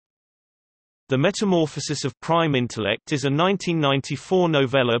The Metamorphosis of Prime Intellect is a 1994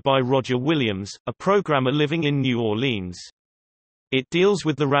 novella by Roger Williams, a programmer living in New Orleans. It deals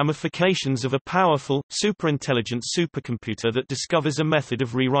with the ramifications of a powerful, superintelligent supercomputer that discovers a method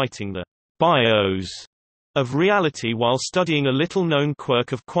of rewriting the BIOS of reality while studying a little-known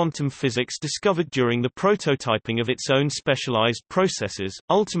quirk of quantum physics discovered during the prototyping of its own specialized processes,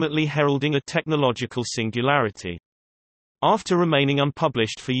 ultimately heralding a technological singularity. After remaining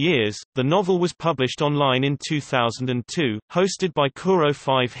unpublished for years, the novel was published online in 2002. Hosted by Kuro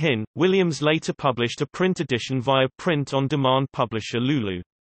 5 Hin, Williams later published a print edition via print-on-demand publisher Lulu.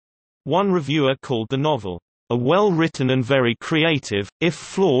 One reviewer called the novel, "a well-written and very creative, if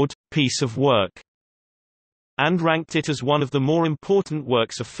flawed, piece of work," and ranked it as one of the more important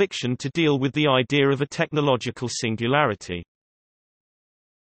works of fiction to deal with the idea of a technological singularity.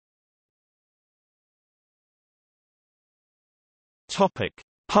 Topic: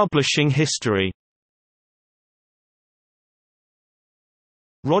 Publishing history.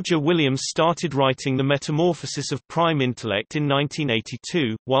 Roger Williams started writing The Metamorphosis of Prime Intellect in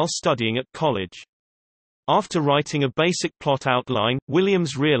 1982, while studying at college. After writing a basic plot outline,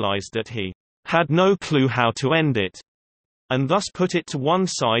 Williams realized that he had no clue how to end it, and thus put it to one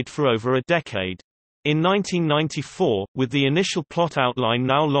side for over a decade. In 1994, with the initial plot outline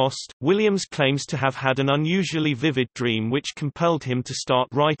now lost, Williams claims to have had an unusually vivid dream which compelled him to start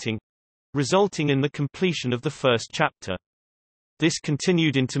writing, resulting in the completion of the first chapter. This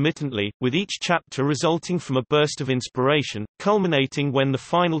continued intermittently, with each chapter resulting from a burst of inspiration, culminating when the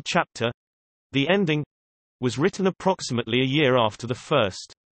final chapter, the ending, was written approximately a year after the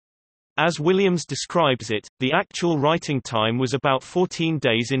first. As Williams describes it, the actual writing time was about 14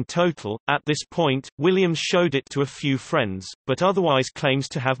 days in total. At this point, Williams showed it to a few friends, but otherwise claims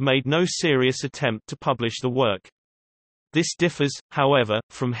to have made no serious attempt to publish the work. This differs, however,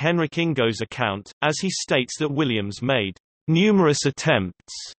 from Henrik Ingo's account, as he states that Williams made numerous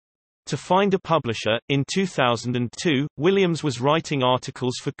attempts to find a publisher. In 2002, Williams was writing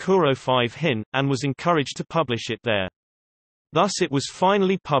articles for Kuro 5 Hin, and was encouraged to publish it there. Thus it was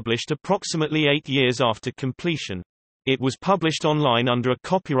finally published approximately 8 years after completion. It was published online under a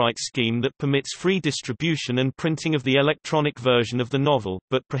copyright scheme that permits free distribution and printing of the electronic version of the novel,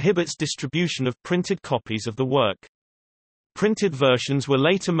 but prohibits distribution of printed copies of the work. Printed versions were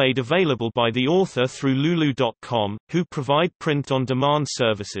later made available by the author through Lulu.com, who provide print-on-demand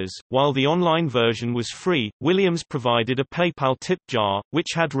services. While the online version was free, Williams provided a PayPal tip jar, which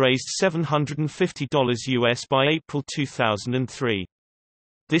had raised $750 US by April 2003.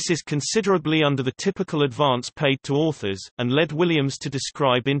 This is considerably under the typical advance paid to authors, and led Williams to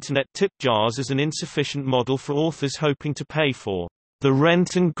describe Internet tip jars as an insufficient model for authors hoping to pay for the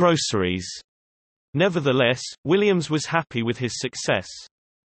rent and groceries. Nevertheless, Williams was happy with his success.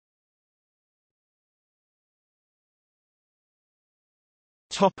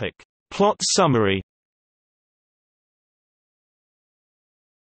 Topic: Plot summary.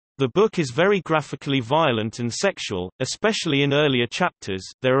 The book is very graphically violent and sexual, especially in earlier chapters.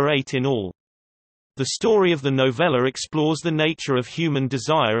 There are 8 in all. The story of the novella explores the nature of human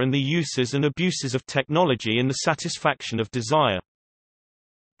desire and the uses and abuses of technology in the satisfaction of desire.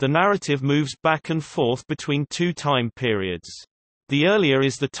 The narrative moves back and forth between 2 time periods. The earlier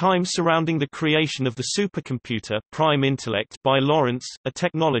is the time surrounding the creation of the supercomputer Prime Intellect by Lawrence, a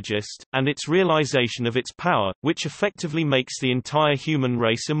technologist, and its realization of its power, which effectively makes the entire human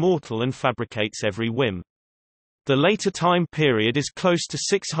race immortal and fabricates every whim. The later time period is close to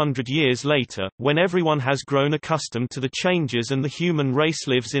 600 years later, when everyone has grown accustomed to the changes and the human race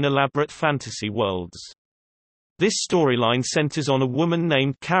lives in elaborate fantasy worlds. This storyline centers on a woman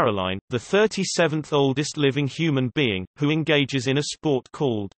named Caroline, the 37th oldest living human being, who engages in a sport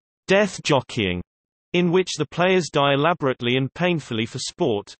called death jockeying, in which the players die elaborately and painfully for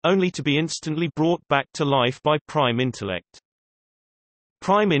sport, only to be instantly brought back to life by Prime Intellect.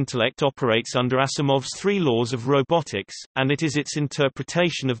 Prime Intellect operates under Asimov's 3 laws of robotics, and it is its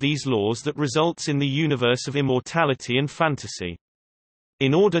interpretation of these laws that results in the universe of immortality and fantasy.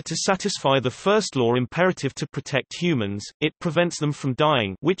 In order to satisfy the first law imperative to protect humans, it prevents them from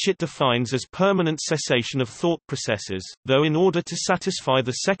dying, which it defines as permanent cessation of thought processes, though in order to satisfy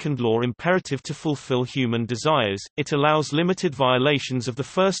the second law imperative to fulfill human desires, it allows limited violations of the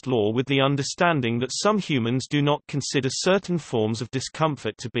first law with the understanding that some humans do not consider certain forms of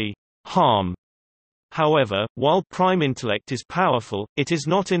discomfort to be harm. However, while Prime Intellect is powerful, it is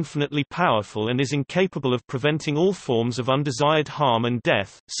not infinitely powerful and is incapable of preventing all forms of undesired harm and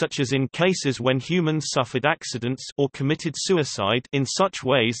death, such as in cases when humans suffered accidents or committed suicide in such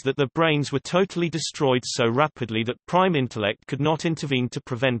ways that their brains were totally destroyed so rapidly that Prime Intellect could not intervene to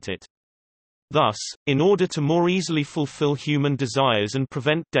prevent it. Thus, in order to more easily fulfill human desires and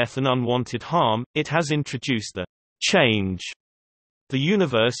prevent death and unwanted harm, it has introduced the change. The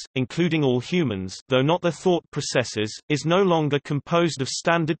universe, including all humans, though not their thought processes, is no longer composed of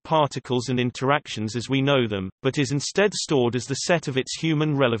standard particles and interactions as we know them, but is instead stored as the set of its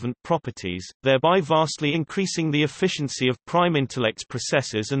human relevant properties, thereby vastly increasing the efficiency of prime intellect's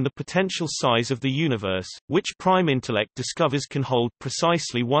processors and the potential size of the universe, which prime intellect discovers can hold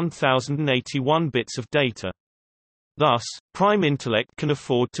precisely 1081 bits of data. Thus, prime intellect can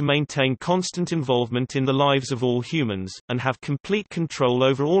afford to maintain constant involvement in the lives of all humans, and have complete control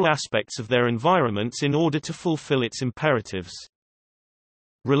over all aspects of their environments in order to fulfill its imperatives.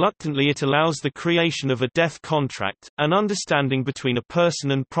 Reluctantly it allows the creation of a death contract, an understanding between a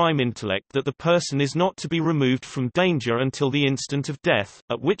person and prime intellect that the person is not to be removed from danger until the instant of death,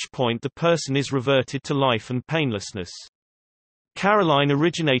 at which point the person is reverted to life and painlessness. Caroline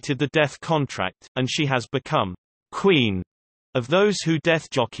originated the death contract, and she has become queen of those who death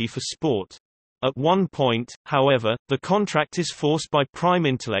jockey for sport. At one point, however, the contract is forced by prime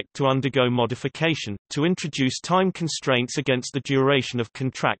intellect to undergo modification, to introduce time constraints against the duration of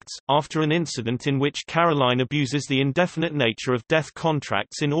contracts, after an incident in which Caroline abuses the indefinite nature of death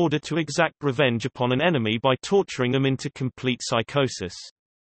contracts in order to exact revenge upon an enemy by torturing them into complete psychosis.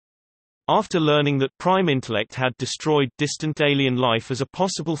 After learning that prime intellect had destroyed distant alien life as a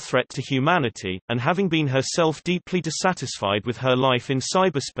possible threat to humanity, and having been herself deeply dissatisfied with her life in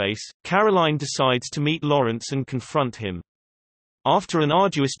cyberspace, Caroline decides to meet Lawrence and confront him. After an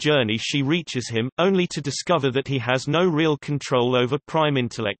arduous journey she reaches him, only to discover that he has no real control over prime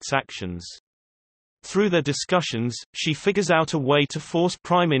intellect's actions. Through their discussions, she figures out a way to force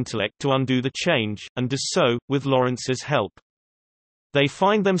prime intellect to undo the change, and does so, with Lawrence's help. They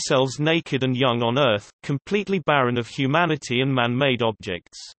find themselves naked and young on Earth, completely barren of humanity and man-made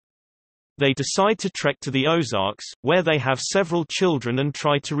objects. They decide to trek to the Ozarks, where they have several children and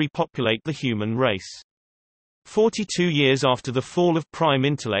try to repopulate the human race. 42 years after the fall of prime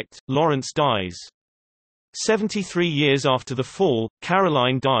intellect, Lawrence dies. 73 years after the fall,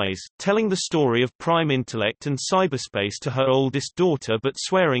 Caroline dies, telling the story of prime intellect and cyberspace to her oldest daughter but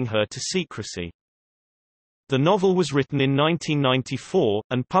swearing her to secrecy. The novel was written in 1994,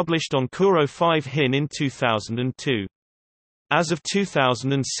 and published on Kuro 5 Hin in 2002. As of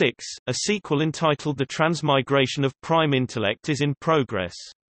 2006, a sequel entitled The Transmigration of Prime Intellect is in progress.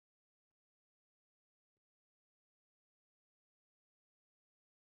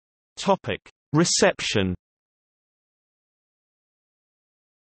 Reception.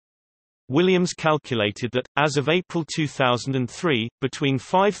 Williams calculated that, as of April 2003, between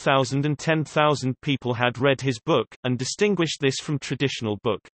 5,000 and 10,000 people had read his book, and distinguished this from traditional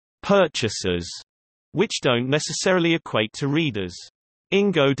book purchasers, which don't necessarily equate to readers.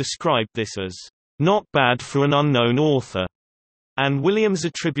 Ingo described this as not bad for an unknown author, and Williams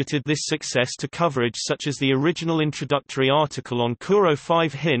attributed this success to coverage such as the original introductory article on Kuro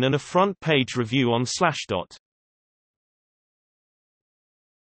 5 Hin and a front-page review on Slashdot.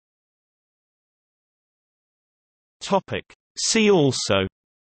 See also: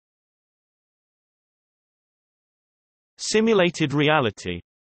 simulated reality.